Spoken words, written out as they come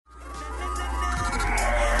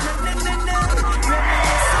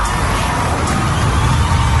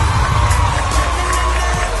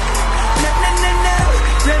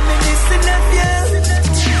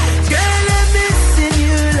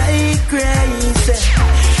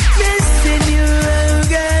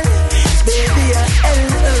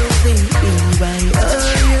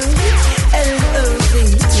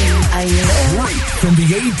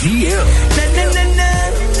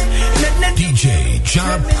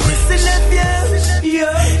Prince.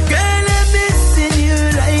 Girl, I'm missing you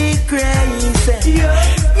like crazy.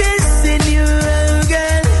 Missing you,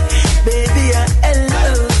 girl. Baby,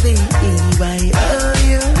 L-O-V-E-Y-O-U.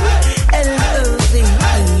 L-O-V-E,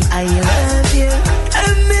 I love you.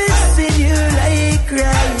 I'm missing you like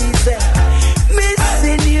crazy.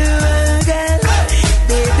 Missing you, girl.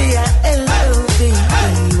 Baby, L-O-V-E-Y-O-U.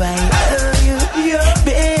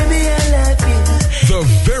 Baby, I love you. The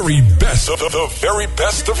very best of the very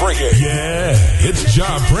best of reggae. Yeah, it's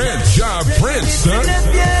Ja Prince. Ja Prince, son.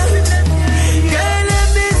 Girl, I'm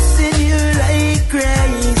missing you like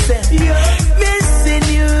crazy. Missing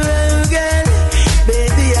you, girl.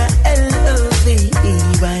 Baby, L-O-V-E-Y-O-U.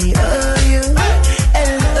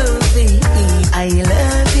 L-O-V-E, I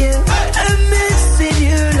love you. I'm missing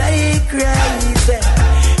you like crazy.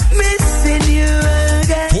 Missing you,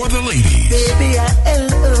 girl. For the ladies. Baby,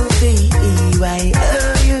 L-O-V-E-Y-O-U.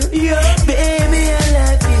 Baby, I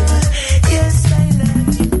love you. Yes, I love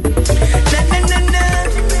you. Na-na-na-na.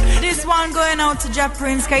 This one going out to Ja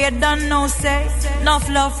Prince, cause you don't know, say, enough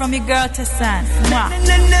love from your girl to son. Mwah.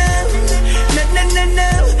 Na-na-na. Na-na-na-na.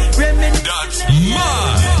 That's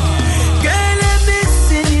mine. Girl, I'm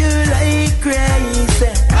missing you like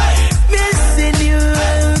crazy. Missing you,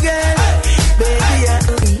 girl. Baby,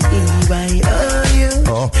 L-O-V-E-Y-O-U.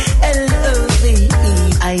 L-O-V-E,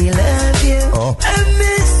 I love you. I'm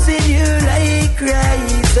missing you like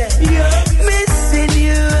crazy. Missing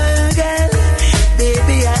you, girl.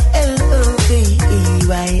 Baby, L-O-V-E-Y-O-U.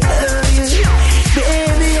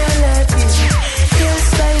 Baby, I love you. Yes,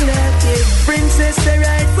 I love you. Princess, the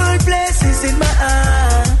rightful place is in my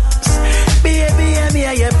arms. Baby, I'm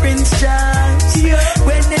here, your Prince Charles.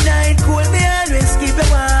 When the night cold, me always keep you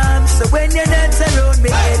warm. So when you're not around me,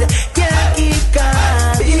 head can't keep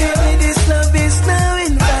calm. Baby, this love is no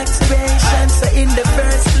infatuation. So in the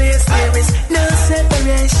first place, there is no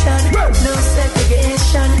separation, no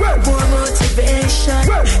segregation, more motivation.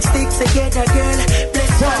 Stick together, girl.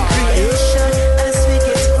 Bless one creation. As we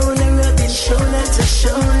get older, rubbing shoulder to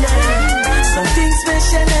shoulder. Something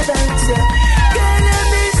special about you. Girl, I'm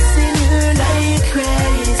missing you like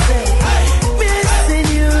crazy. Missing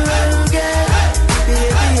you, girl.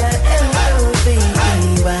 Baby, L-O-V-E-Y-O-U.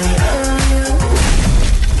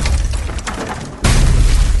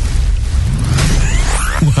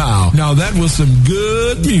 Wow. Now that was some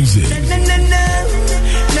good music.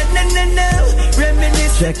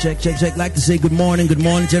 Check. Like to say good morning to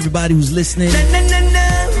everybody who's listening.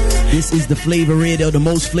 This is the Flavor Radio, the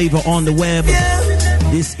most flavor on the web.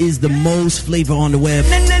 This is the most flavor on the web.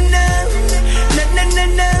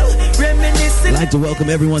 I'd like to welcome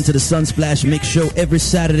everyone to the Sunsplash Mix Show every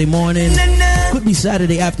Saturday morning. Could be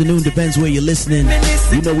Saturday afternoon, depends where you're listening.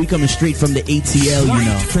 You know we coming straight from the ATL, you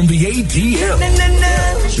know. From the ATL.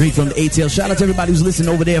 Straight from the ATL. Shout out to everybody who's listening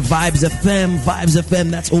over there. Vibes FM,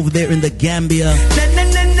 that's over there in the Gambia.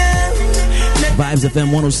 Vibes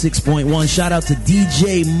FM 106.1. Shout out to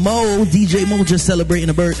DJ Mo. DJ Mo just celebrating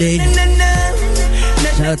a birthday.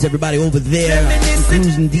 Shout out to everybody over there.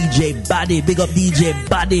 Including DJ Body. Big up DJ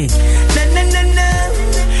Body.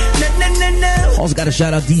 Also got to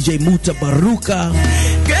shout out DJ Muta Baruka.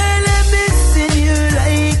 Girl, I'm missing you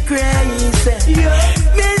like crazy.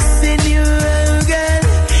 Missing you, girl.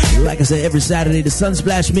 Like I said, every Saturday, the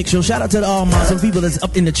Sunsplash Mix Show. Shout out to some people that's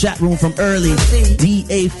up in the chat room from early.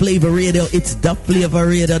 DA Flavor Radio. It's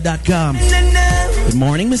theflavorradio.com. Good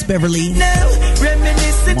morning, Miss Beverly.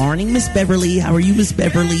 Morning, Miss Beverly. How are you, Miss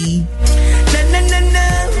Beverly?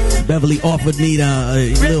 Beverly offered me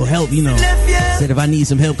a little help, you know. Said if I need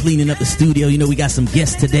some help cleaning up the studio, you know, we got some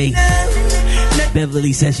guests today.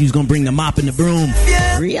 Beverly said she was going to bring the mop and the broom.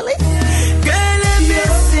 Really? Girl, I'm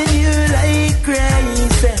missing you like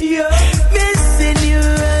crazy. Missing you,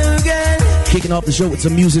 girl. Kicking off the show with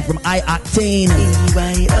some music from I-Octane.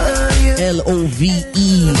 L-O-V-E-Y-O-U.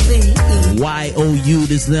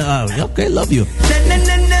 This okay, love you.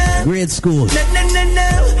 Grade school.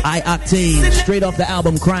 I-Octane, straight off the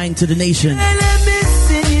album Crying to the Nation. Girl, I'm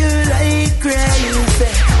missing you like crazy.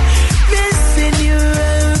 Missing you,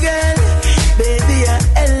 girl. Baby,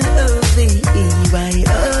 L-O-V-E-Y-O-U.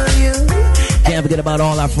 Can't forget about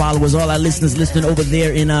all our followers, all our listeners listening over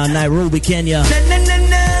there in Nairobi, Kenya.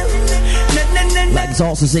 Like to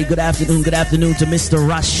also say good afternoon to Mr.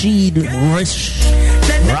 Rashid.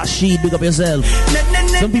 Rashid, big up yourself.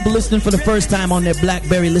 Some people listening for the first time on their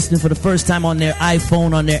BlackBerry, listening for the first time on their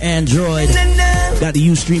iPhone, on their Android. Got the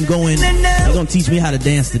Ustream going. They're going to teach me how to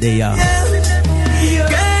dance today, y'all. Girl,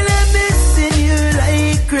 I'm missing you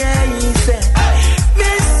like crazy.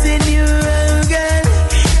 Missing you, girl.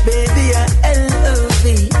 Baby,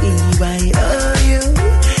 L-O-V-E-Y-O-U.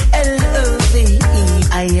 L-O-V-E,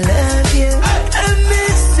 I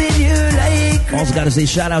Also got to say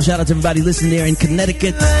shout out to everybody listening there in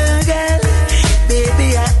Connecticut.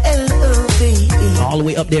 All the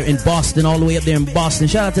way up there in Boston,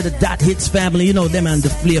 Shout out to the Dot Hits family. You know them and the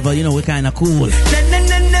flavor, you know, we're kind of cool.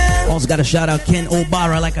 Also got to shout out Ken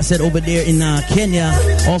Obara, like I said, over there in Kenya.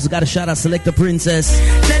 Also got to shout out Selector Princess.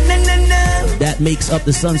 That makes up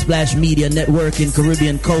the Sunsplash Media Network in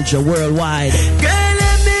Caribbean culture worldwide. Girl,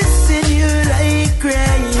 I'm missing you like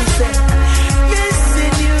crazy.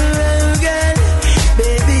 Missing you, oh girl.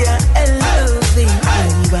 Baby, I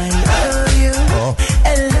L-O-V-E-Y-O-U.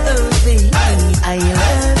 L-O-V-E, I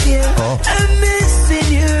love you. I'm missing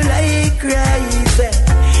you like crazy.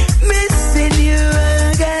 Missing you,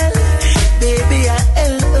 oh girl. Baby, I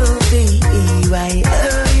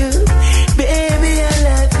L-O-V-E-Y-O-U. Baby, I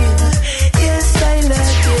love you. Yes, I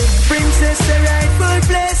love you. Princess, the rightful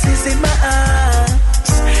place is in my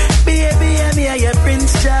arms. Baby, I'm here, your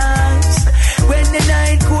Prince Charles. When the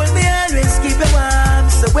night cool, me always keep it warm.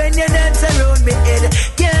 So when you're not around me, head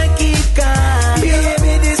can't keep calm.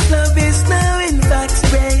 Baby, this love is no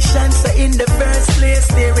infatuation. So in the first place,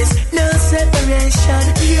 there is no separation,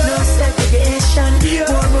 no segregation,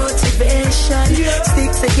 more motivation.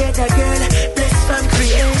 Stick together, girl, blessed from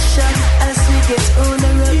creation. As we get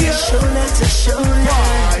older, rub shoulder to shoulder.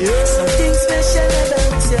 Something special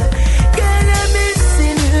about you. Girl, I'm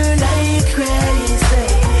missing you like crazy.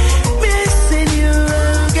 Missing you,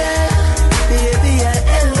 oh girl. Baby, I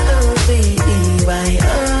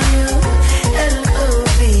L-O-V-E-Y-O-U.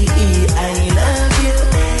 L-O-V-E, I love you.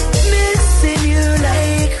 Missing you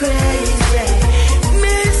like crazy.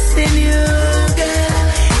 Missing you, oh girl.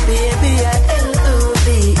 Baby, I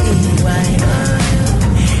L-O-V-E-Y-O-U.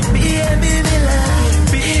 Baby, we love you.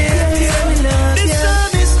 Baby, we love you. This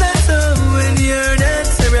love is not home when you're not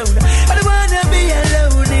around. I don't wanna be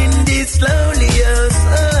alone in this lonely house.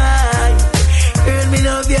 Girl, me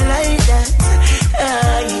love you like that.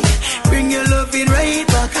 Bring your loving right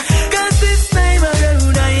back. 'Cause this time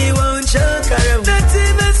around I won't joke around. Not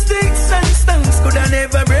even sticks and stones could I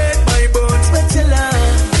never break my bones. But your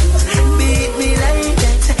love beat me like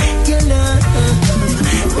that. Your love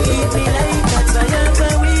beat me like that. I have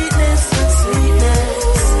a weakness and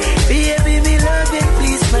sweetness. Baby, me love you,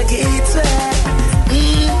 please forget it.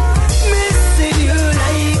 Missing you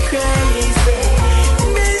like crazy.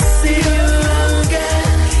 Missing you, oh girl.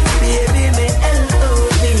 Baby, me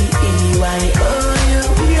L-O-V-E-Y-O-U.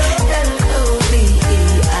 L-O-V-E,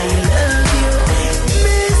 I love you.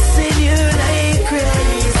 Missing you like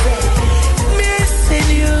crazy. Missing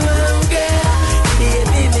you, oh girl.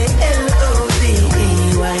 Baby, me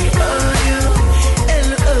L-O-V-E-Y-O-U.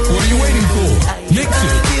 L-O-V-E, What are you waiting for? Mix it.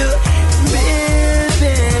 love you.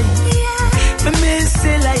 Baby, me miss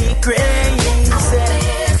you like crazy.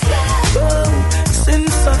 Oh, sing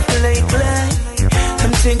soft like light.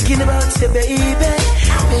 I'm thinking about you, baby.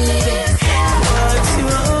 Baby, want you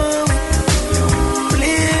home.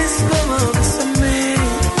 Please come home to me.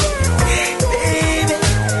 Baby,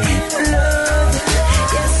 love you.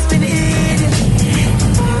 Yes, we need you.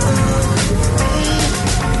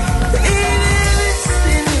 Baby,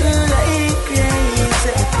 missing you like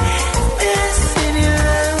crazy. Missing you,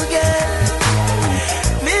 oh girl.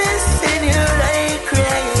 Missing you like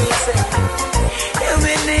crazy. Yeah,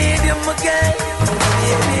 we need you, my girl.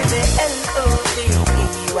 Baby, me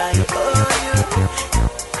L-O-V-E-Y-O-U.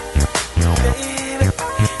 Baby,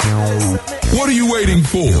 What are you waiting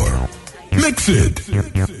for? Mix it.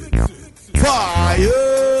 Fire!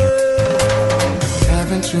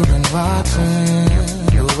 Haven't you been watching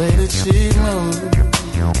the way that she moves?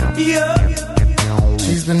 yeah.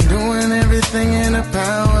 She's been doing everything in her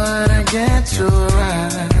power to get you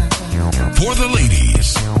right. For the ladies.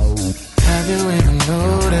 Have you even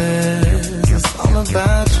noticed it's all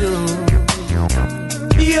about you?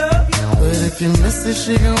 Yeah. But if you miss it,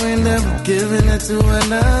 she gon' end up giving it to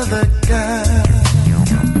another guy.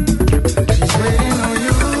 She's waiting on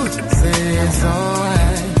you, say it's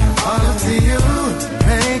alright. All up to you,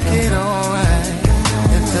 make it alright.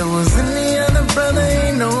 If there was any other brother,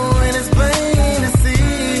 ain't no and it's plain to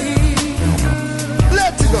see.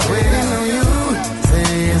 Let's go. Waiting on you,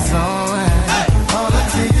 say it's alright. All up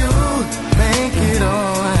to you, make it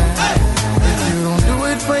alright. If you don't do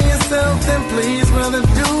it for yourself, then please, brother,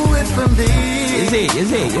 do it for me.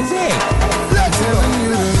 Is it? Let's go. Telling you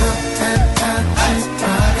to look at how she's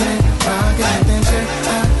rocking, then check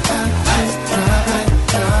out how she's dropping,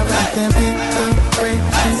 then beat the way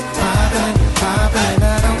she's popping. I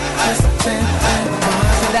don't understand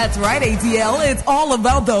that. That's right, ATL. It's all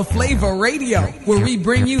about the Flavor Radio, where we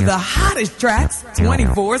bring you the hottest tracks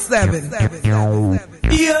 24/7.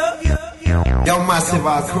 Yeah. Yo, massive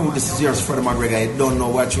crew, this is yours, Freddie McGregor. You don't know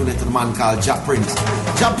what tune it to the man called Jack Prince.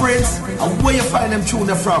 Jack Prince, and where you find them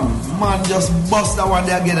tune from? Man, just bust that one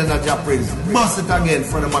there again in a Jack Prince. Bust it again,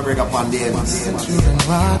 Freddie McGregor upon the MC. You've been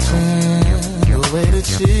watching the way that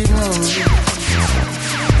she moves.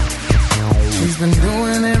 She's been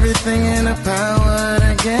doing everything in her power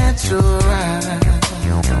to get you right.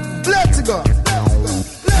 Let's go.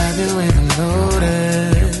 Have you even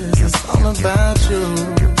noticed it's all about you?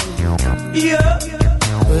 Yeah.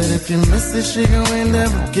 But if you miss it, she gon' end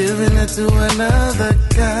up giving it to another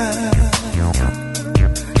guy.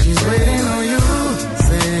 She's waiting on you,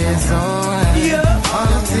 say it's alright. Yeah.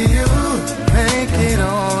 All up to you, make it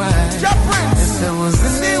alright. Jack Prince. If there was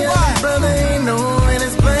any other brother, ain't no, and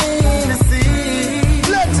it's plain to see.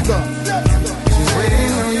 Let's go. She's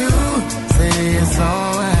waiting on you, say it's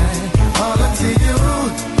alright. All up to you,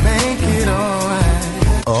 make it alright.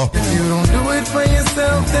 If you don't do it for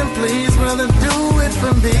yourself, then please, brother, do it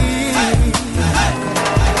for me.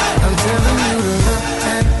 I'm telling you to look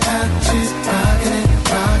at how she's rocking it,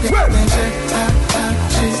 then check out how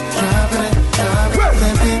she's dropping it,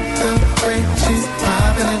 then beat the way she's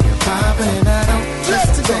popping it. I don't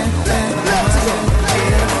just stand there,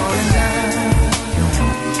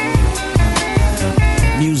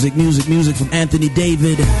 Music from Anthony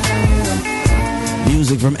David.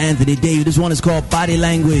 Music from Anthony David. This one is called Body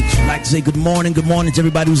Language. I'd like to say good morning to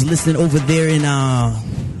everybody who's listening over there in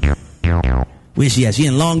where's she at? She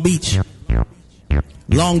in Long Beach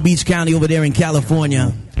County over there in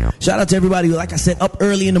California. Shout out to everybody who, like I said, up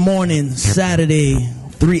early in the morning, Saturday,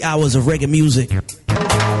 3 hours of reggae music.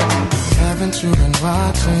 Haven't you been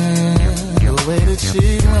watching the way that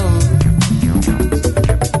she moves?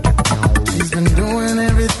 She's been doing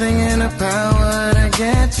everything in her power to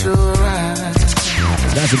get you right.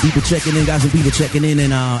 Got some people checking in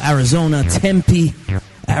in Arizona, Tempe,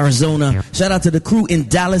 Arizona. Shout out to the crew in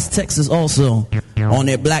Dallas, Texas also. On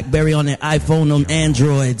their BlackBerry, on their iPhone, on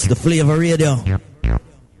Androids. The Flavor Radio. Yeah.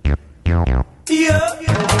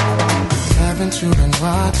 Haven't you been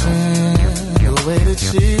watching the way that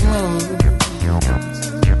she moves?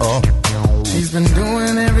 She's been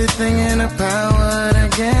doing everything in her power to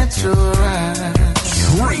get you right.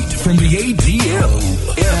 Straight from the ATL.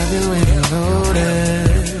 Have you even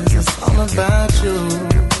noticed it's all about you?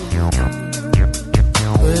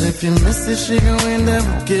 But if you miss it, she gon' end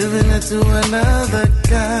up giving it to another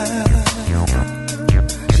guy.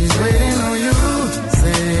 She's waiting on you,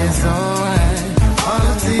 say it's alright. All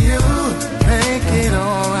up to you, make it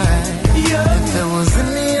alright. Yeah. If there was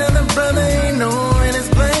any other brother, ain't no, and it's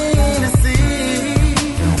plain to see.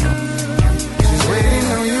 She's waiting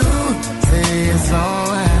on you, say it's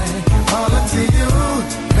alright. All up to you,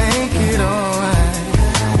 make it alright.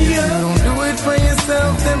 If you don't do it for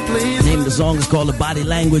yourself, then please. The name of the song is called The Body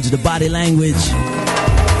Language. The Body Language.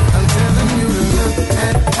 I'm telling you to look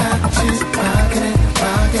at how she's rocking it,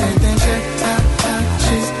 then check out how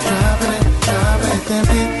she's dropping it, then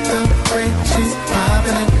beat the way she's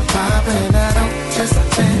popping it. I don't just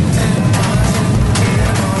stand there watching, get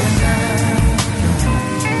on down.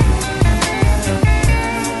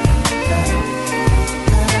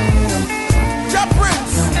 Jack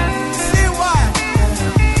Prince. CY.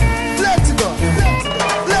 Let's go.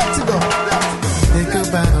 Think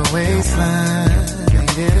about the waistline and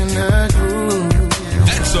get in the groove.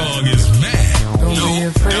 That song is mad. Don't be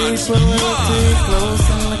afraid, pull her too close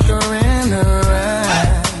and look her in her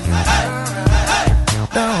eyes.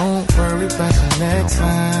 Don't worry about your next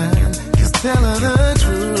line, just tell her the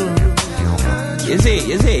truth. You see.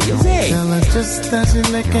 Tell her just that she's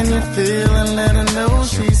making you feel and let her know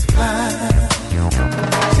she's fly.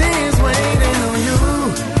 She's waiting on you,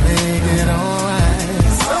 make it alright.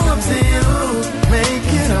 So up to you,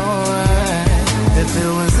 make it alright. If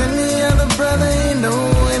there was any other brother, ain't no,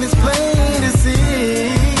 and it's plain to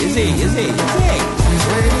see. You see. She's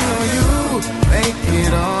waiting on you, make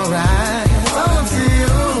it alright. So up to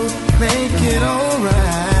you, make it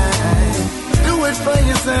alright. Do it for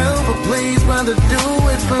yourself, but please, brother, do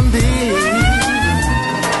it for me.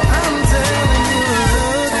 I'm telling you,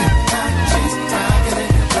 look at how she's rocking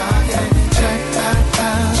it. Check out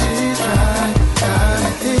how she's rocking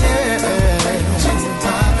it. Yeah, she's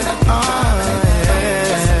popping it. Oh, yeah.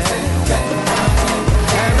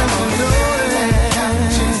 Haven't you noticed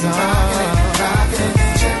she's rocking it?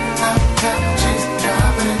 Check out how she's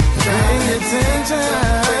dropping it. Pay attention.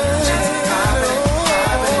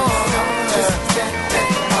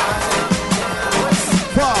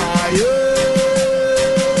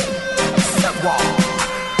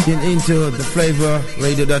 Get into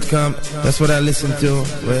theflavorradio.com. That's what I listen to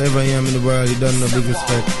wherever I am in the world. You don't know, big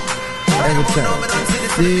respect. Every time.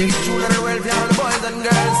 See?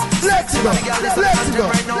 Let's go. Let's go.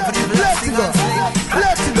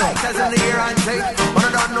 Let's go.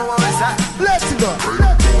 Let's go.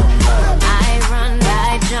 I run,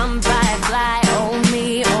 I jump, I fly. Oh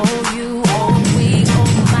me, oh you, oh we, oh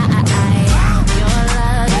my. Your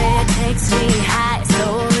love, it takes me high. So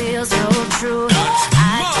real, so true. I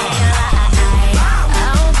can't lie.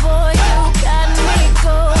 Oh boy, you got me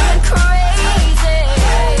going crazy.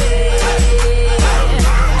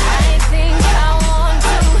 I think I want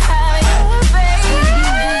to have your baby.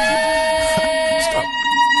 Stop.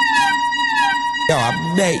 Yo, I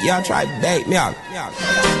bait. Y'all try to bait me out.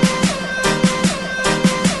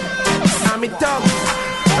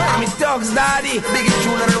 I'm in thugs, daddy. Biggest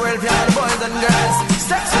tune of the world for all the boys and girls.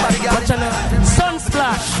 Sexy body girl. Watch out,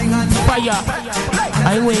 Sunsplash, fire.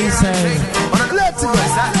 I win, say. Let's go.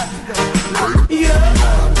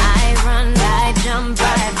 I run, I jump, I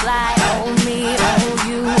fly. Oh me, oh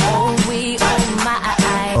you, oh we, oh my.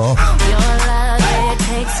 Your love, it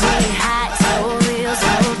takes me high. So real,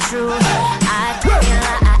 so true. I can't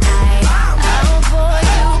lie. Oh boy,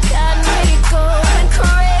 you got me going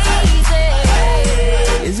crazy.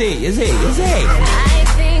 Is it? I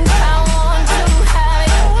think I want to have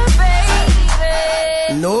your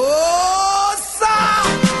baby. No, sir.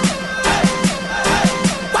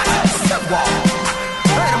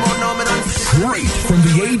 Straight from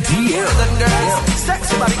the ATL.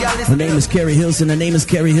 Her name is Carrie Hilson. Her name is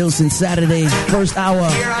Carrie Hilson. Saturday, first hour,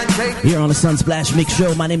 here on the Sunsplash Mix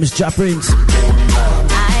Show. My name is Ja Prince. I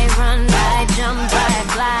run, I jump, I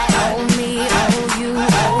fly. Oh me, oh you,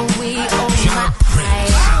 oh we, oh my.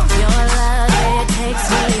 Your love, it takes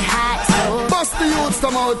me high. So Bust the youths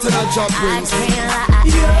come out to the job, I Prince. can't lie.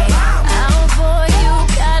 Oh boy, you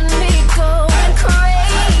got me going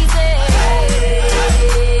crazy.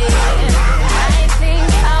 I think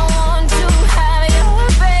I want to have your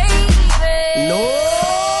baby. No,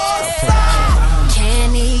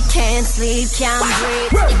 Can't eat, can't sleep, can't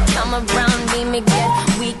breathe. You come around me get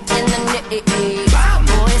weak in the knees.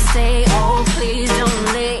 Boys say, oh please don't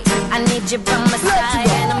leave. I need you by my side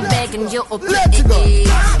and I'm begging you, oh Let's go. please.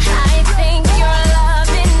 I think your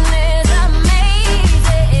loving is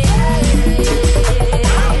amazing.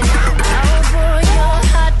 Oh boy, you're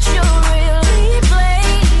hot, you're really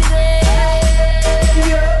blazing.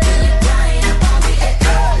 You grind up on me,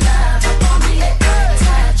 love up on me,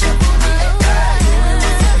 touch up on me,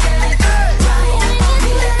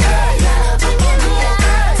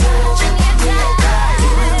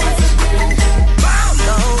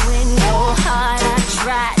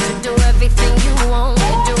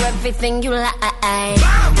 everything you like. I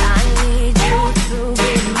need you to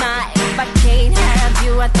be mine. If I can't have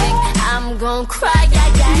you, I think I'm gon' cry.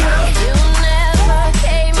 You never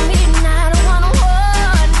gave me not one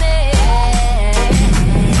warning.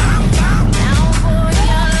 Now boy,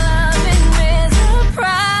 your loving is a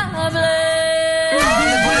problem.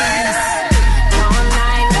 Call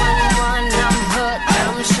 911, I'm hooked,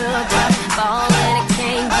 I'm shook, I'm falling, I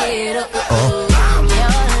can't get up.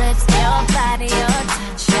 Your lips, your body, your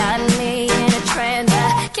touch got me in a trance, I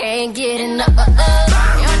can't get enough.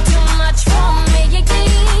 You're too much for me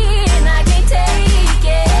again, I can't take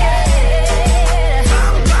it.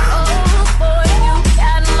 Oh boy, you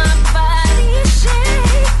got my body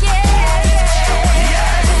shaking.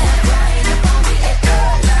 Right up on me,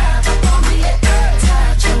 love up on me,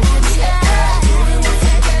 touch on me,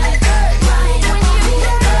 right when you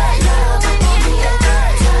love up on me,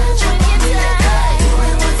 touch on me,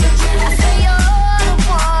 I say you're the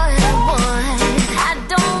one I want. I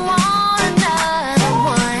don't want another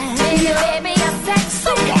one. Baby, you're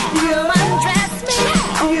sexy. Come undress me.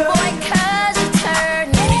 Oh boy, 'cause you turn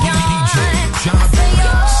me on. I say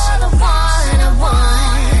you're the one I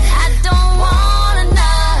want. I don't want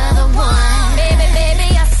another one. Baby,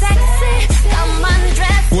 you're sexy. Come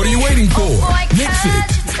undress me. What are you waiting for? Oh boy, Mix 'cause it.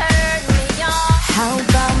 you turn me on. How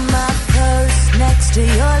about my purse next to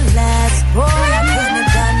your last? Boy, I couldn't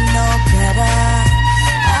have done no better.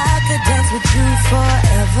 I could dance with you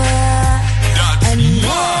forever and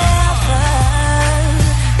never.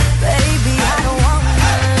 Baby, I don't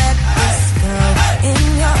wanna let this go. In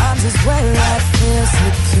your arms is where I feel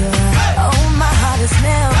secure. Oh, my heart has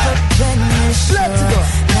never been this sure. Let's go.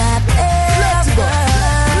 Not Let's go. ever.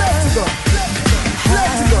 Let's go.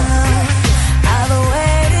 Let's go. I've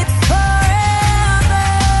waited forever.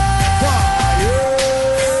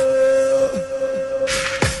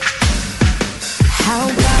 How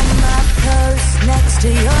about my purse next to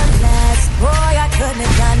your last? Boy, I couldn't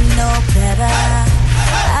have done no better.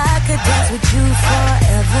 I could dance with you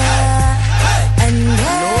forever and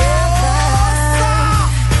ever.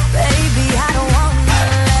 Baby, I don't wanna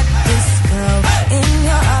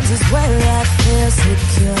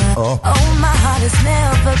Oh, my heart has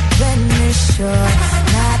never been this sure.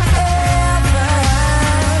 Not ever.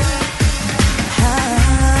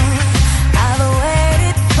 I've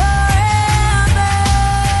waited forever.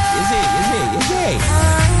 Is it?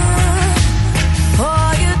 For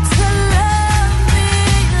you to love me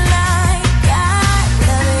like I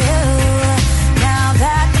love you. Now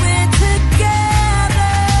that we're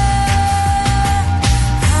together,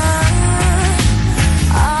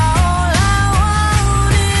 all I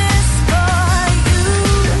want is for you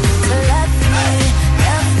to love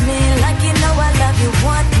me like you know I love you.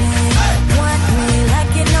 Want me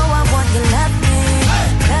like you know I want you. Love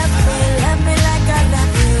me like I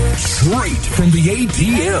love you. Straight from the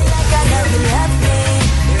ATL. Like I love you, love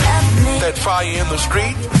me. That fire in the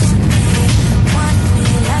street. Want me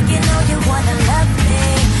like you know you wanna love me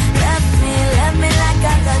like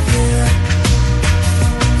I love you.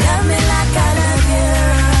 Love me like I love you.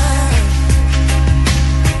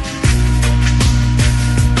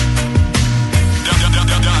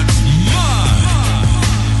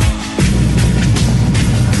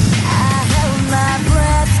 I held my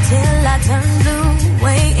breath till I turned blue,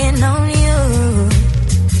 waiting on you.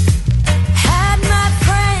 Had my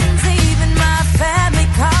friends, even my family,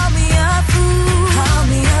 call me a fool.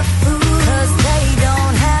 'Cause they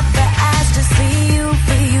don't have the eyes to see you.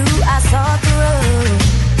 For you, I saw through.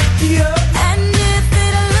 And if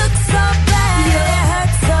it looks so bad, it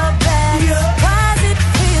hurts so bad. Why does it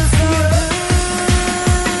feel so good?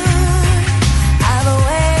 I've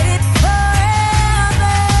waited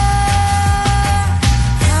forever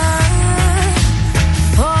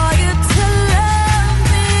for you to love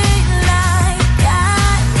me like I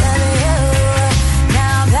love you.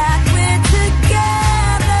 Now that we're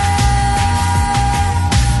together,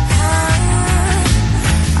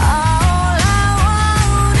 all I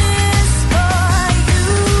want is for you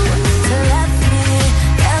to love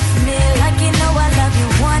me like you know I love you.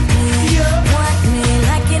 Want me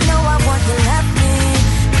like you know I want you. Love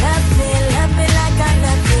me like I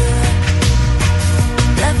love you.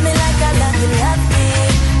 Love me like I love you.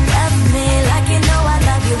 Love me like you know I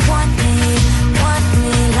love you. Want me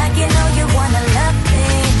like you know you wanna love me.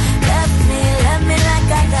 Love me like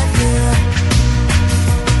I love you.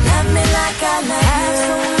 Love me like I love you. I have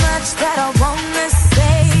so much that I wanna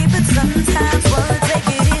say, but sometimes words they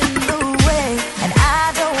get in the way, and I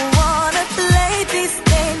don't wanna play these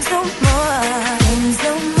games no more.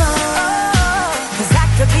 'Cause I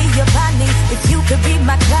could be your Bonnie if you could be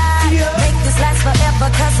my Clyde. Make this last forever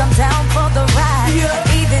 'cause I'm down for the ride. And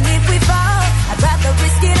even if we fall, I'd rather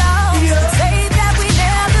risk it all than say that we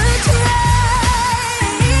never tried.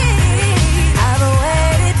 I've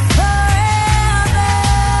waited forever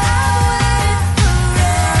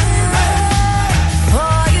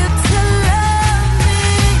for you to love me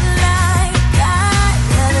like I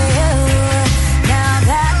love you. Now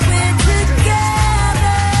that we're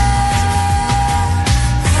together,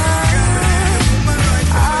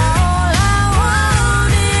 all I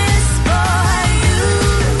want is for you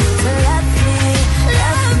to love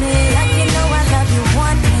me like you know I love you.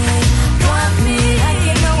 Want me like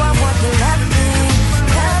you know I want you. Love me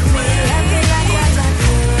like I love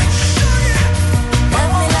you.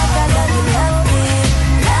 Love me like I love you.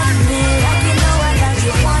 Love me like you know I love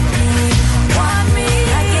you. Want me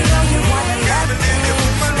like you know you wanna love me.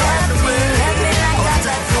 Love me like I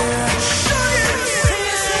love you.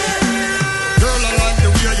 Girl, I like the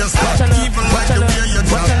way you start, even like the way you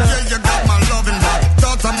drop. Yeah, you got my loving back.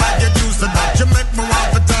 Thought I might get used to that. You make me want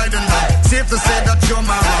to tighten that. Safe to say that you're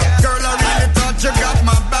my rock. Girl, I really thought you got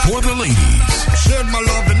my back. For the ladies. Shared my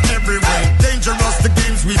love in every way. Dangerous the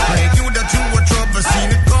games we play. Knew that you were trouble, seen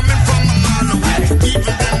it coming from a mile away.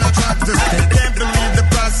 Even then I tried to stay. Can't believe the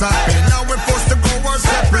price I paid. Now we're forced to go our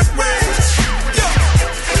separate ways. Yeah.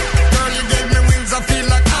 Girl, you gave me wings. I feel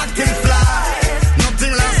like I can fly.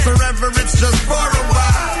 Nothing lasts forever. It's just for a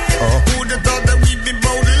while. Who'd have thought that we'd be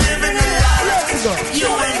both living a life? You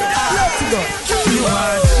and I. You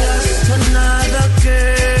are just another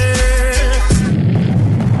girl.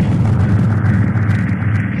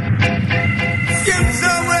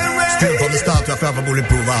 Still from the start, you have a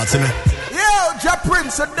bulletproof heart, see me? Yo, Ja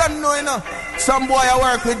Prince, you don't know, you know. Some boy I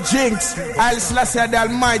work with Jinx. I'll slash the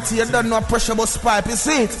Almighty, you don't know pressure bus pipe, you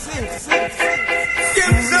see it?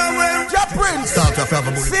 Ja Prince, Start, you have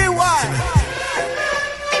a bulletproof see why?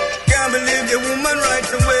 Can't believe the woman right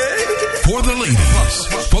away. For the ladies.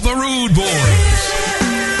 For the rude boys.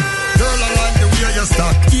 Girl, I like the way you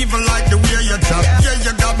start, even like the way you chop. Yeah,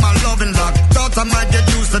 you got my loving lock. Thought I might get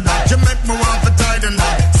used to that. You make me want to tighten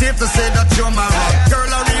that. Safe to say that you're my rock. Girl,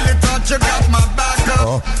 I really thought you got my back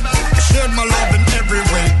up. Shared my love in every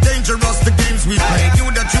way. Dangerous the games we play. Knew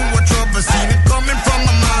that you were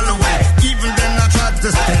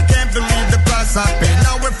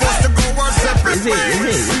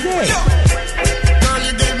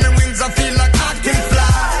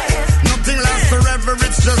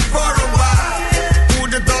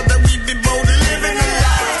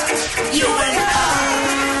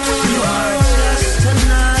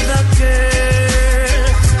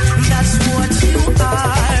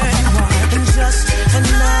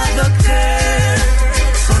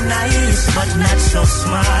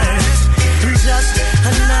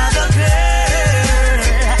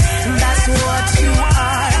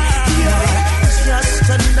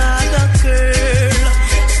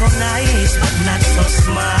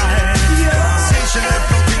smart. Say she left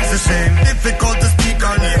no things the same. Difficult to speak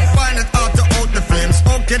her name. Find it hard to out the flames.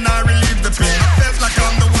 How can I relieve the pain? Feels like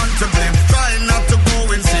I'm the one to blame. Trying not to go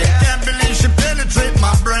insane. Can't believe she penetrate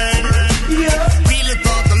my brain. Really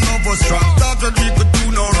thought the love was strong. Thought that we could do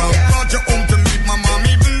no wrong. Brought you home to meet my mom,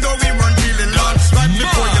 even though we weren't dealing long. Right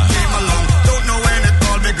before you came along. Don't know when it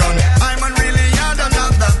all begun. I'm on really had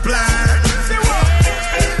another plan.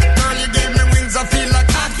 Girl, you gave me wings. I feel like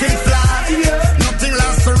I can fly. Nothing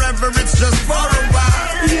lasts forever. It's just for a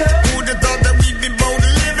while. Who'd have thought that we'd be both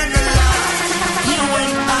living a lie? You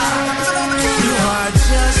and I. You are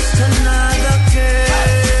just another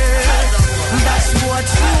girl. That's what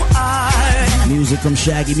you are. Music from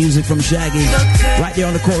Shaggy, music from Shaggy. Right there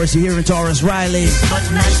on the chorus, you're hearing Taurus Riley.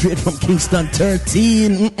 Straight from Kingston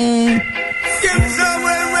 13.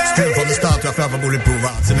 Straight from the start, you have a bulletproof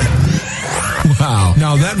heart, isn't it? Wow.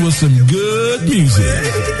 Now that was some good music.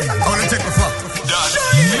 I wanna take a fuck.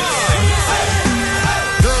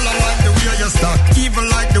 Girl, I like the way you stuck, even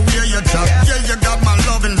like the way you chat. Yeah, you got my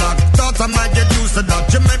loving lock. Thought I might get used to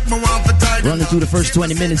that. You make me want to tie. Running through the first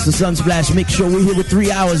 20 minutes, the Sunsplash Mix Show. We're here with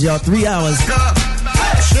 3 hours, y'all. 3 hours.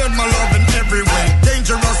 Shared my love in every way.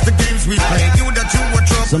 Dangerous the games we play. You that you were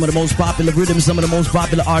trouble. Some of the most popular rhythms, some of the most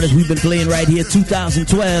popular artists we've been playing right here. 2012.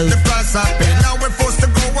 The price I pay. Now we're forced to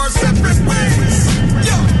go our separate ways.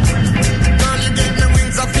 Yo. Girl, you gave me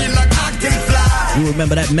wings. I feel like I can fly. You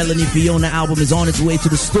remember that Melanie Fiona album is on its way to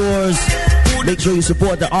the stores. Make sure you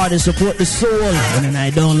support the artist, support the soul. And then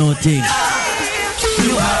I don't know things.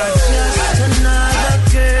 You are just another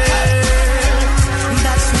girl.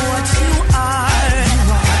 That's what you are.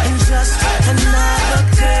 And just another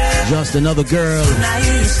girl. Just another girl.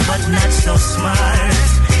 Nice but not so smart.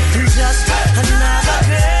 And just another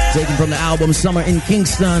girl. Taken from the album Summer in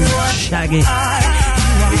Kingston. Shaggy.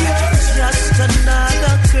 Just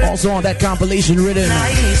another girl. Also on that compilation written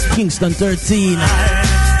Kingston 13.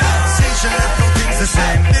 The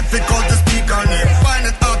same. Difficult to speak her name. Find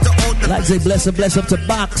it hard to out the Like to say bless up to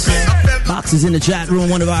Box. Box is in the chat room,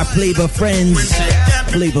 one of our Flavor friends.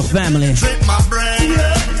 Flavor family. My brain.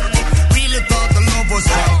 Really thought the love was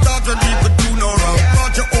strong. Thought that we could do no wrong.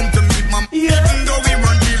 Brought you home to meet my even though we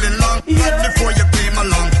weren't dealing long. Right before you came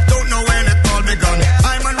along. Don't know when it all begun.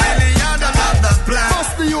 I'm on really had another plan.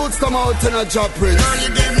 Must the youths come out in a job, Prince? Girl,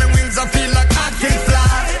 you gave me wings. I feel like I can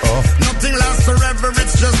fly. Nothing lasts forever.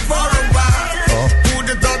 It's just for a while. Who'd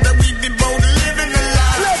have thought that we'd be both living a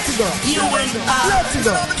lie? Let's go. You and I. Let's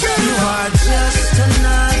go. You are just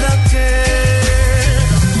another girl.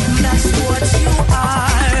 That's what you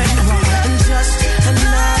are. And just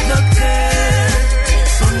another girl.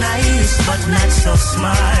 So nice but not so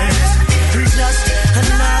smart. And just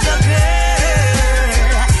another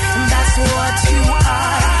girl. That's what you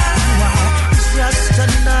are. You are just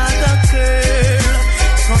another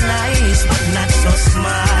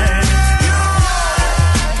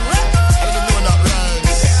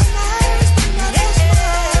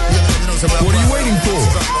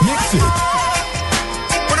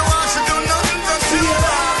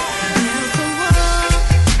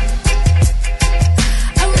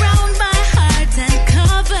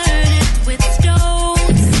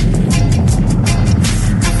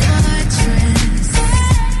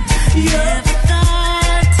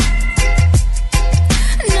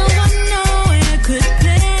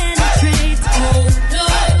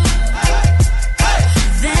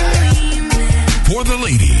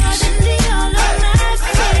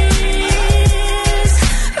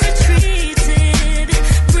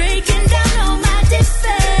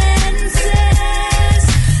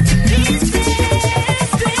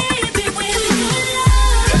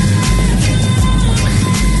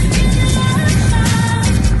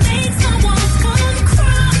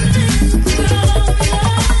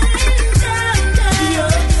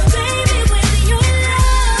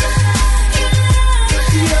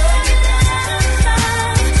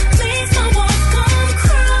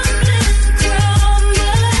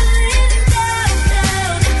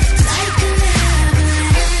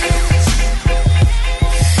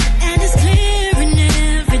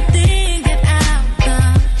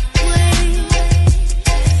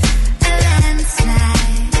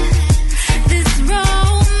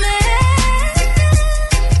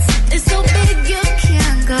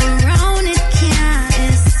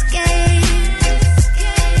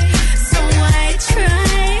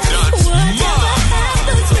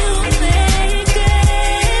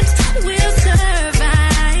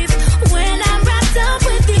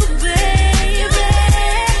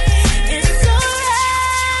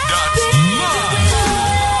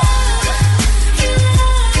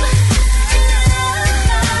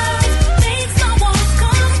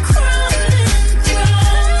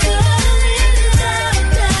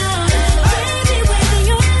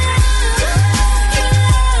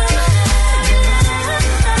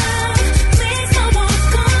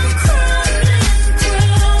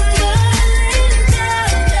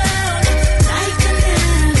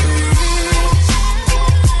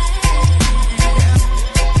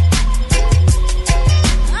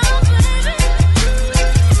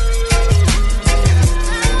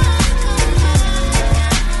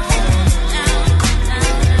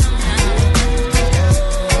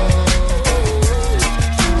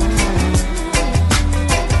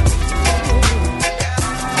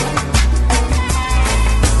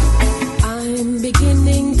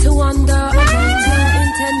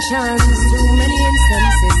inspections, too many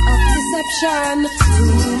instances of deception,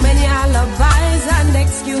 too many alibis and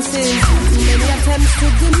excuses, too many attempts to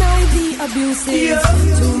deny the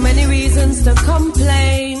abuses, too many reasons to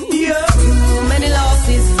complain, too many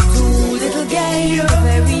losses, too little gain. The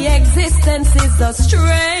very existence is a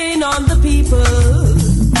strain on the people.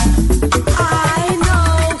 I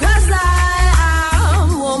know, 'cause I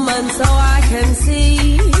am woman, so I can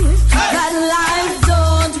see that life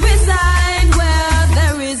don't reside where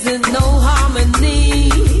there isn't no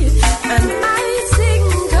harmony. And I sing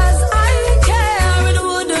 'cause I care and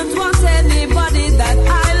wouldn't want anybody that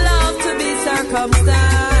I love to be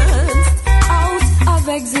circumstanced out of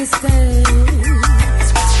existence.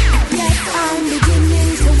 Yes, I'm beginning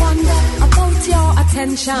to wonder about your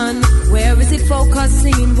attention. Where is it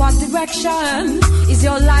focusing? What direction is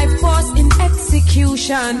your life force in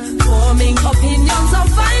execution? Forming opinions or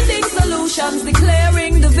finding solutions,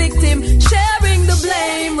 declaring the victim, sharing the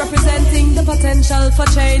blame, representing the potential for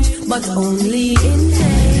change, but only in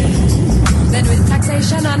name. Then with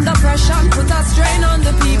taxation and oppression, put a strain on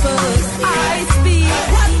the people. I speak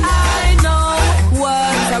what I know.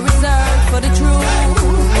 Words are reserved for the truth.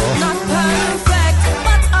 Not perfect,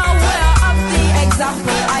 but aware of the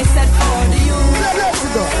example I set for the youth.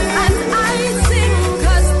 And I sing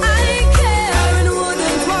 'cause I care and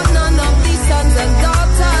wouldn't want none of these sons and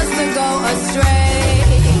daughters to go astray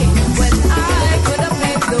when I could have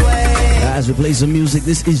paved the way. As we play some music,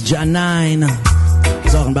 this is Janine.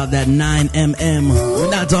 Talking about that 9mm. We're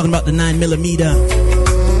not talking about the 9mm.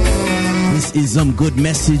 This is some good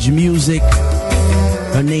message music.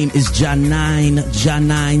 Her name is Janine,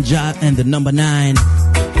 Ja, and the number 9.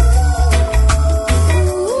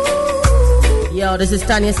 Yo, this is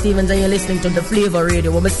Tanya Stevens, and you're listening to The Flavor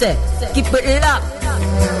Radio. What I say? Keep it up.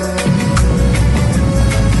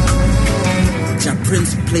 Ja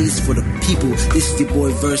Prince plays for the people. This is the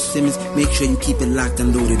boy Verse Simmons. Make sure you keep it locked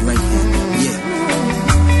and loaded right here. Yeah.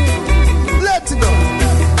 Let's go.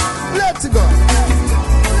 Let's go.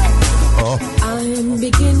 I'm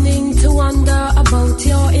beginning to wonder about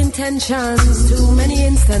your intentions. Too many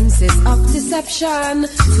instances of deception,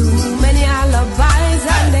 too many alibis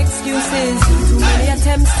and excuses, too many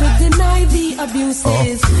attempts to deny the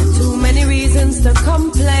abuses, too many reasons to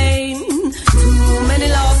complain, too many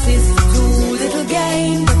losses, too little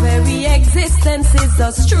gain. The very existence is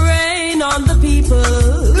a strain on the people.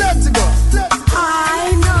 Let's go.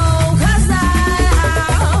 I know, 'cause I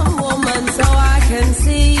am woman, so I can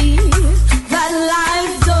see that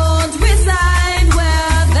life don't reside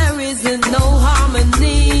where there isn't no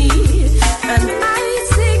harmony. And I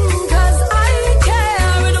sing 'cause I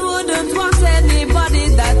care and wouldn't want anybody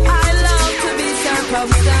that I love to be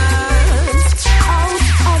circumstanced out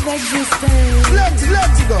of existence.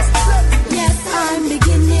 Let's go. Yes, I'm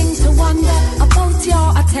beginning to wonder about your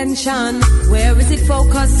attention. Where is it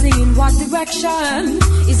focusing? What direction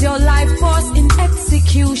is your life force in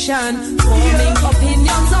execution? Forming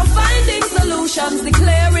opinions or finding solutions,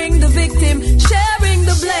 declaring the victim, sharing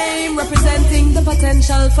the blame, representing the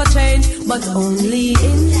potential for change, but only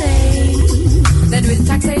in name. Then with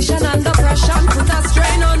taxation and oppression, put a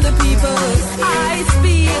strain on the people. I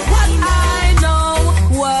speak what I know.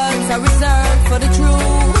 Words are reserved for the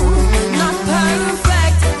truth. Not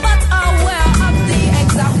perfect, but aware of the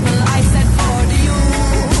example I set for the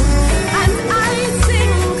youth. And I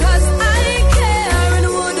sing 'cause I care and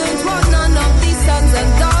wouldn't want none of these sons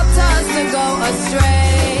and daughters to go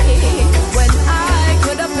astray when I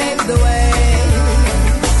could have paved the way.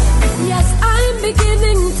 Yes, I'm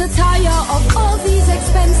beginning to tire of all these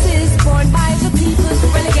expenses borne by the people,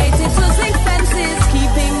 relegated to zinc fences,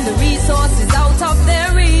 keeping the resources out of their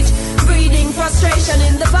reach, breeding frustration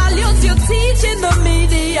in the values you teach in the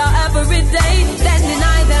media every day, then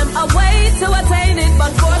deny them a way to attain it,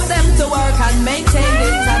 but force them to work and maintain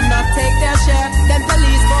it and not take their share, then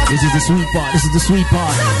police force. This is the sweet part. This is the sweet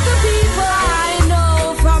part. Of the people I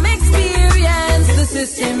know from experience, the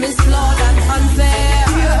system is flawed and unfair.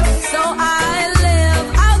 So I live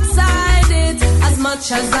outside it as much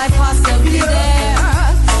as I possibly dare.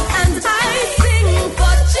 And I sing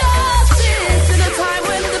for justice in a time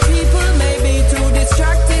when the people may be too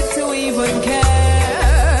distracted to even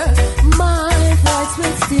care. My voice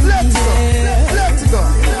will still be there. Let's go.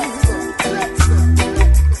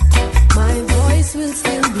 My voice will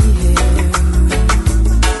still be here.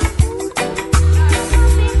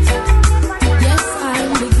 Yes,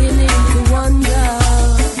 I'm beginning to wonder.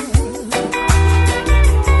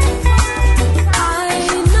 I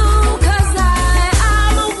know 'cause I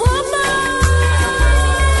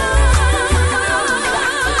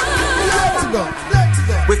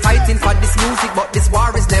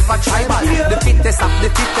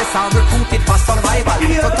fittest are recruited for survival.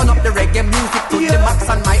 So turn up the reggae music to the max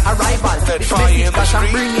on my arrival. This message that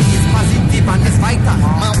I'm bringing is positive and it's vital.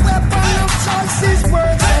 My weapon of choice is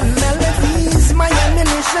words and melodies. My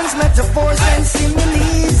ammunition's metaphors and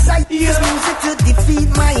similes. I use music to defeat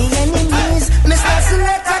my enemies. Mr.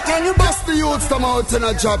 Selector, can you bust the youths come out in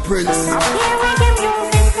a job, Prince?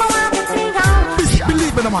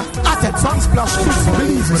 Believe me, man. I said Sunsplash.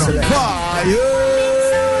 Believe me, fire.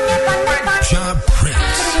 Job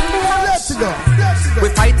Prince. Let's go.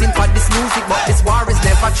 We're fighting for this music, but this war is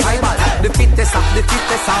never tribal. The fittest of the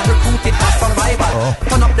fittest are recruited for survival.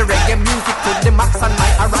 Turn up the reggae music to the max on my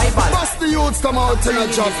arrival. Bust the youths come out in a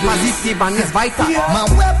job, positive and it's vital. My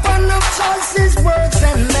weapon of choice is words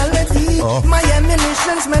and melody. My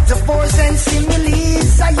ammunition's metaphors and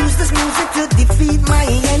similes. I use this music to defeat my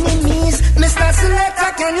enemies. Mr.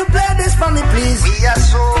 Selector, can you play this for me, please? We are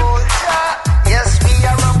soldier. Yes, we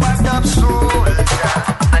are rubbered up soldier.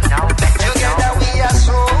 And now together we are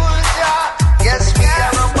soldier. Yes, we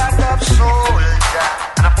are rubbered up soldier.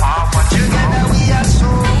 And a power together we are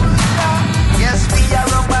soldier. Yes, we are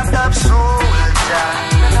rubbered up soldier.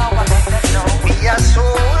 We are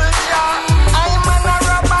soldier. I'm a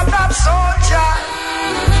rubbered up soldier.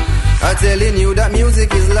 I'm telling you that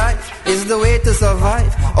music is life, is the way to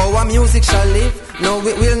survive. Our music shall live, no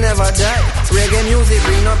it will never die. Reggae music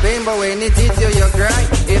bring no pain, but when it hits you, you cry.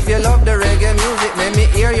 If you love the reggae music, let me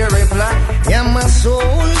hear your reply. Yeah, my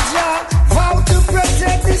soldier, vow to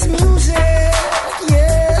protect this music.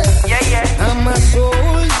 Yeah. I'm a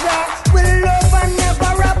soldier, with love and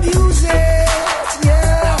never abuse it.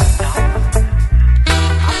 Yeah.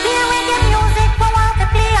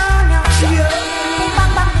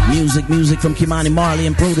 Music from Kimani Marley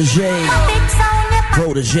and Protege.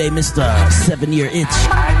 Protege, Mr. 7-Year Itch.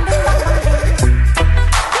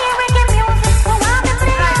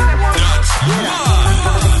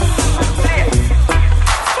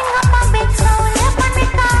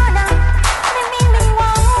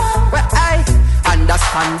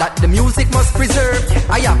 Understand that the music must preserve.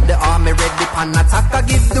 I have the army ready pan attack, I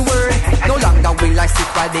give the word. No longer will I sit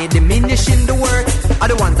while they diminishing the work. Are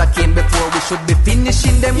the ones that came before, we should be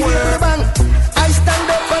finishing them work. I stand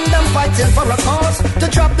up and I'm fighting for a cause, to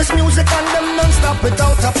drop this music and them non-stop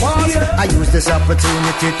without a pause. I use this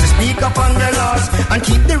opportunity to speak up on their laws and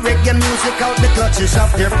keep the reggae music out the clutches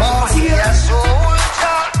of their paws. We are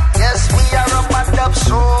soldier, yes we are a band up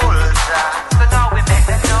soldier. So now we make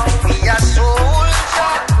them know we are soldier.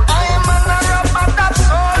 I am a band up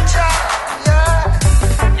soldier.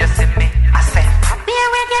 Yeah. You see me, I say be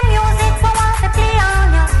reggae music for what to play on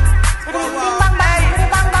you.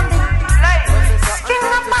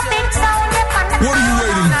 What are you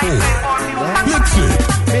waiting for? Mix it.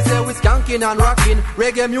 Me say we skanking and rocking,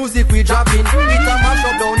 reggae music we dropping. It a mash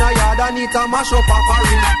up down a yard and it a mash up a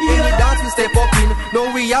foreign. Any dance we step up in, know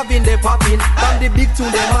we having the popping. From the big to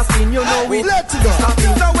the masking, you know we let's go.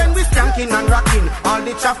 So when we skanking and rocking, all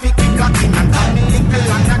the traffic we blocking. And tell me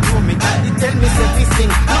little and I do me, daddy tell me say this thing.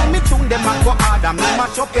 Now me tune them and go hard and me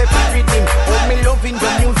mash up every rhythm. Oh me loving the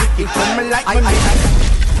music, it come me like me.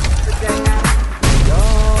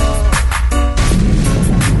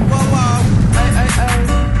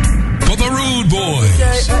 For the Rude Boys.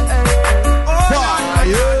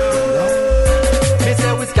 Me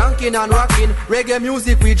say we skanking and rocking, reggae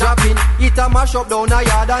music we dropping. It a mash up down a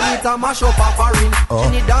yard and it a mash up a foreign.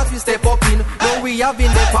 Any dance we step up in, know we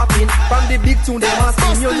having the popping. From the big to the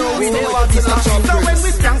masking, you know we never be stopping. So when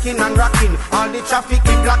we skanking and rocking, all the traffic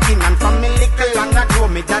we blocking. And from me little and I grow,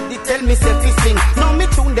 me daddy tell me say this thing. Now me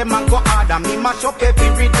tune them and go hard and me mash up every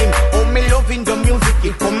rhythm. Oh me loving the music,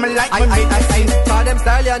 it come like I for them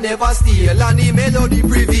style you never steal and the melody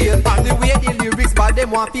prevail. And the way the lyrics but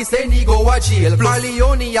them want to send he go a jail.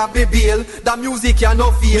 Leone have the bail, the music you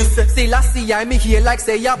no feel. Still I see I me here like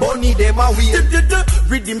say ya bunny them a wheel.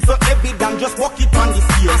 Rhythm so heavy than just walk it on the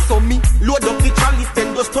scale. So me load up the chalice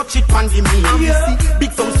then just touch it on the meal. See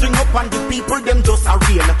big some string up and the people them just a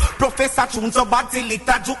real. Professor tune so bad till it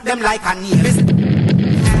a juke them like a nail.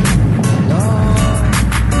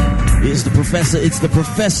 It's the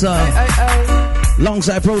professor.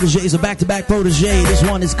 Alongside Protege is a back-to-back Protege. This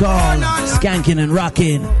one is called Skanking and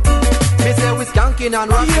Rockin'. Me say we skanking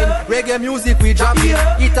and rocking, reggae music we dropping.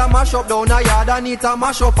 It a mash up down a yard and it a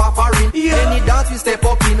mash up a foreign. Any dance we step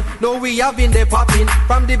up in, know we having the popping.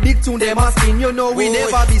 From the big to the masking, you know we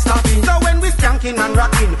never be stopping. So when we skanking and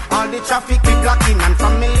rocking, all the traffic we blocking. And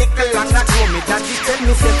from me little and I grow, me daddy tell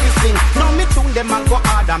me say this thing. Now me tune them and go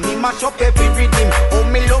hard and me mash up every rhythm. Oh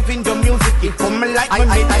me loving the music, it come like I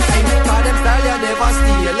them style you never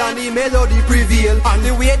steal and the melody prevail. And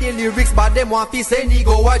the way the lyrics, but them want to send he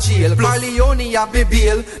go a jail. Marleone a be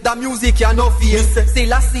bail, the music you no feel.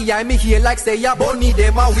 Still I see I me here like say ya bunny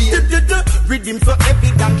them a wheel. Rhythm so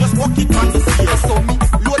heavy that just walk it on the scale. So me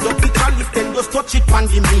load up the chalice, then just touch it on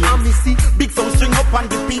the knee. And me see big sound string up and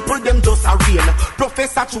the people them just a real.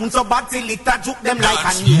 Professor tune so bad till it a juke them like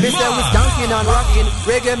a knee. Me say we skanking and rocking,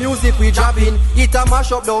 reggae music we dropping. It a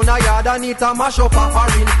mash up down a yard and it a mash up a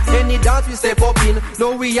foreign. Any dance we step up in,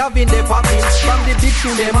 no we having the popping. From the big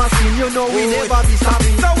tune them a sing, you know we never be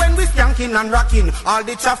stopping. So when we skanking and rocking, all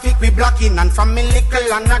the traffic we blocking. And from me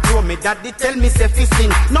little and a grow me daddy tell me say fi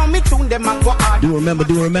sing. Now me tune them a go hard. Do remember.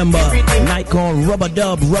 Night called Rubber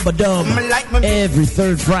Dub. Every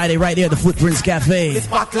third Friday right there at the Footprints Cafe. The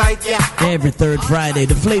spotlight, yeah. Every third Friday.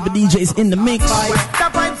 The Flavor DJ's in the mix.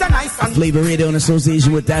 Flavor Radio in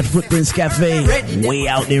association with that Footprints Cafe. Way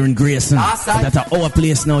out there in Grayson. That's our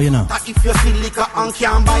place now, you know. If you see liquor and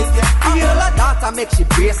can't buy it, yeah. All data make she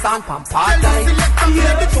brace and pump hard like.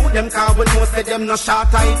 Yeah, the two them car we know say them no short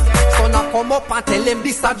tight. So now come up and tell them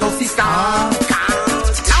this a just is Now it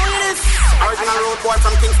is original road boy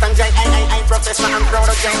from Kingston, J. I professor, I'm proud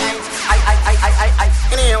of J. I.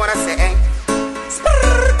 You know what I say, eh?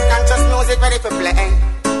 Conscious music ready for play.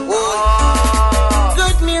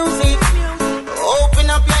 Good music. Open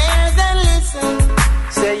up your ears and listen.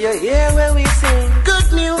 Say you hear when we sing.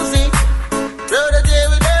 Good music. Brother J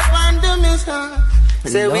with up on the mission.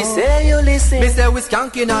 Say we say you listen. Me say we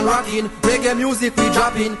skanking and rocking, reggae music we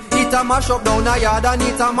dropping. It a mash up down a yard and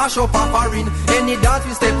it a mash up a foreign. Any dance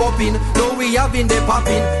we step up in, no we having the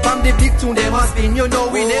popping. From the big tune them a spin, you know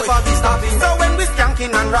we never be stopping. So when we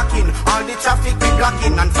skanking and rocking, all the traffic we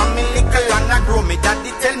blocking. And from me little and a grow me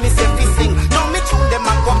daddy tell me say fi sing. Now me tune them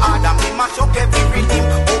a go hard and me mash up every rhythm.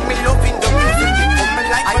 Oh me loving the music, it come me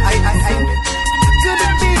like I. Could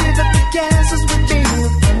it be that the gas is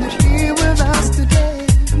revealed and you're here with us today?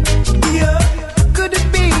 Could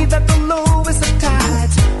it be that the lowest of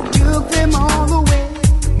tides took them all away?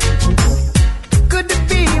 Could it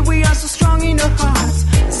be we are so strong in our hearts,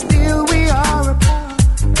 still we are apart?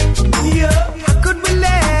 Could we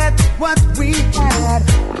let what we had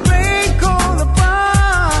break all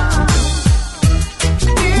apart?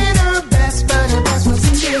 Did our best, but our best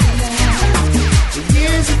wasn't good enough. The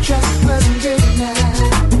years of trust wasn't good enough.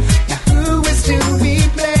 Now who is to be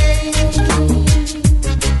blamed?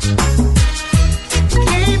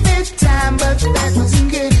 But that wasn't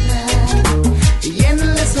good enough. The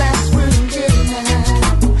endless laughs weren't good enough.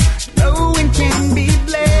 No one can be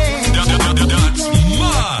blamed. Let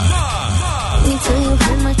me tell you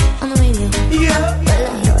how much on the radio. Yeah. Well, I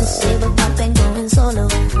hate to say, but Pop ain't going solo.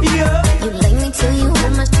 Yeah. You like me tell you how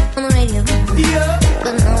much on the radio. Yeah.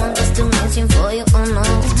 But no, I'm just too mention for you, oh no.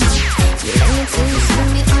 You like me till you see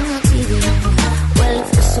me on your TV. Well, if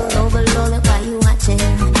you're so low below, then why you watching?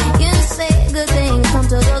 You say good things come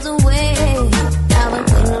to those away. I've been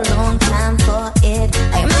waiting a long time for it. I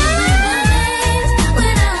remember days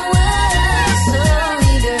when I was so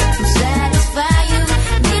eager to satisfy you.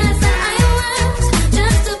 Needless that I was,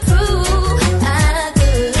 just to prove I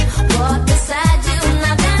could walk beside you.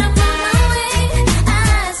 Now that I'm on my way,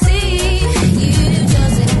 I see you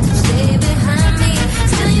chosen to stay behind me.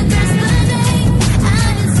 Still you curse the day I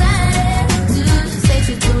decided to stay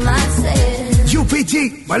true to myself. UPG,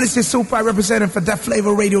 well, this is Super representing for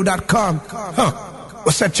DefFlavorRadio.com. Huh.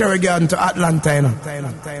 What's that Cherry Garden to Atlanta, you know?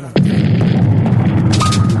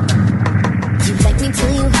 You like me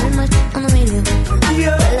till you heard much on the radio.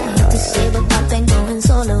 Yeah. Well, I hate to say, but Pop ain't going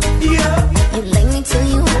solo. Yeah. You like me till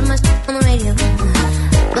you heard much on the radio.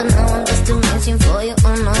 But now I'm just too mention for you,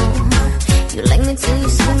 oh no. You like me till you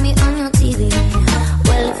see me on your TV.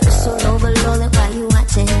 Well, if you're so low below, then why you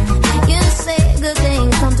watching? You say good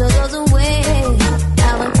things come to those away.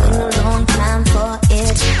 I've been waiting a long time for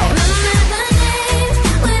it. I remember the days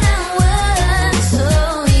when I was so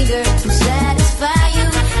eager to satisfy you.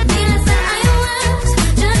 Needless that I was,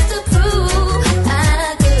 just to prove I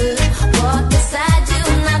could walk beside you.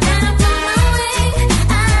 Now that I'm on my way,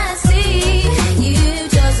 I see you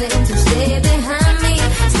chosen to stay behind me.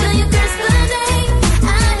 Still you curse the day I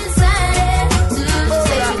decided to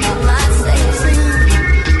stay true to myself.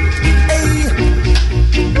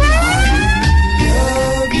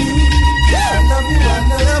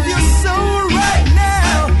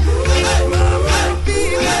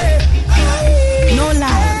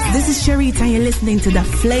 Sharita, and you're listening to The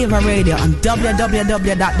Flavor Radio on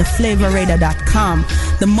www.theflavorradio.com.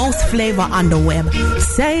 The most flavor on the web.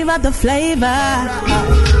 Savor the flavor.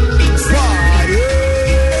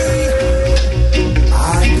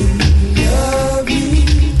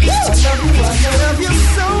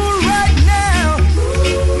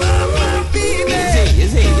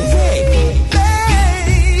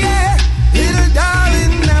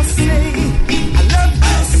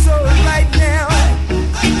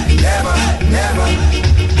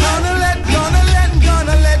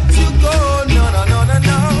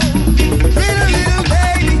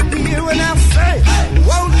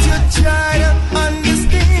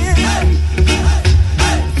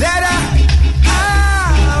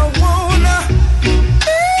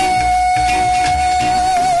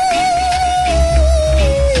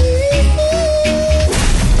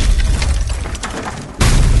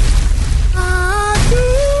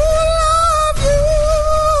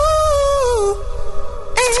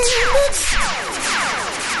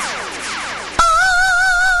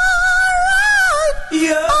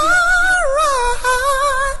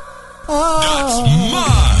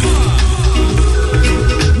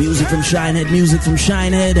 Music from Shinehead, music from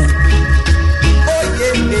Shinehead.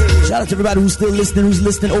 Shout out to everybody who's still listening, who's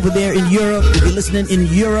listening over there in Europe. If you're listening in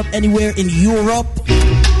Europe, anywhere in Europe,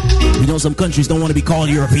 you know some countries don't want to be called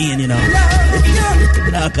European, you know.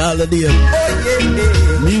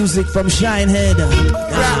 Music from Shinehead.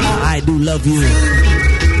 I do love you.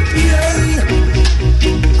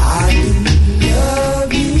 I do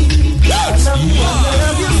love you. I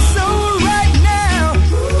love you so right now,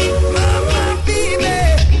 baby.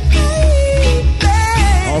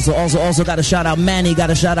 Also got to shout out Manny.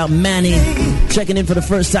 Checking in for the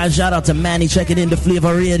first time. Shout out to Manny. Checking in the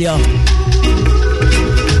Flavor Radio.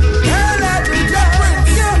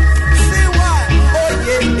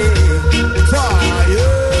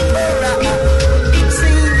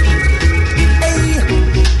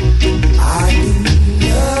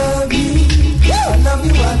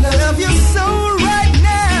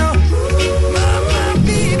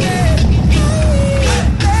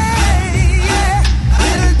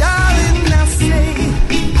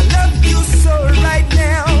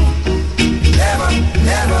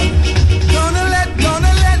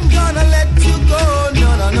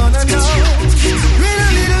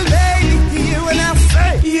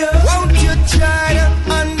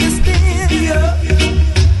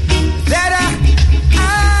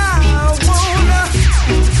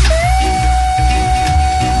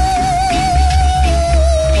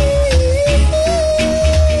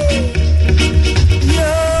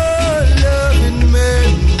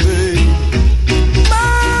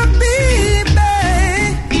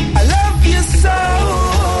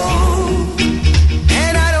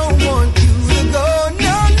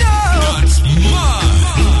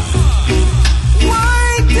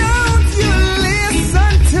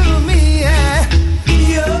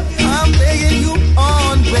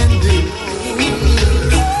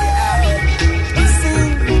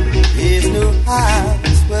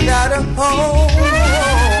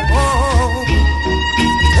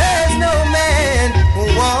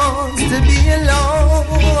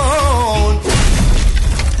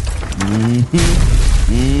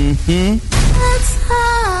 That's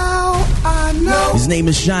how I know. His name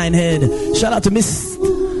is Shinehead. Shout out to Miss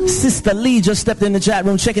Sister Lee, just stepped in the chat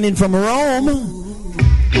room, checking in from Rome.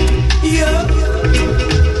 Yeah.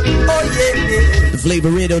 Oh yeah. The Flavor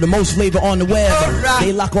Radio, the most flavor on the web. Right.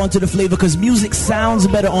 They lock onto the flavor because music sounds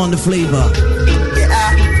better on the flavor.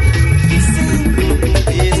 Yeah. See,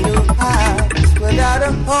 there's no house without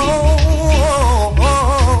a home.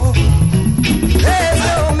 There's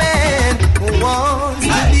no man who wants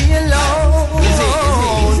to be alone.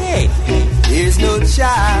 There's no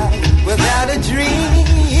child without a dream.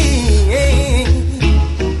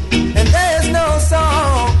 And there's no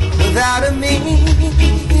song without a meaning.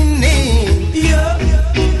 Yeah.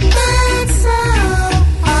 That's how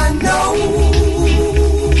I know.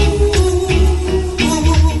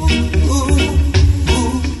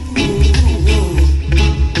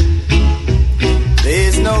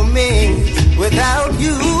 There's no me without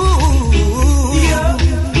you. Yeah.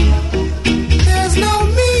 There's no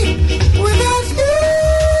me without you.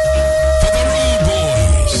 For the Rude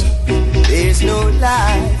Boys. There's no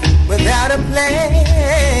life without a plan.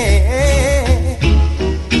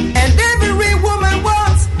 And every woman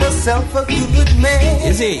wants herself a good man.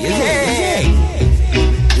 Is it?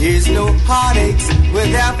 There's no heartaches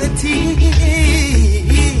without the tears.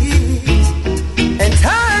 And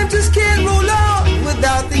time just can't roll on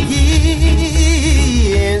without the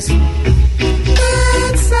years.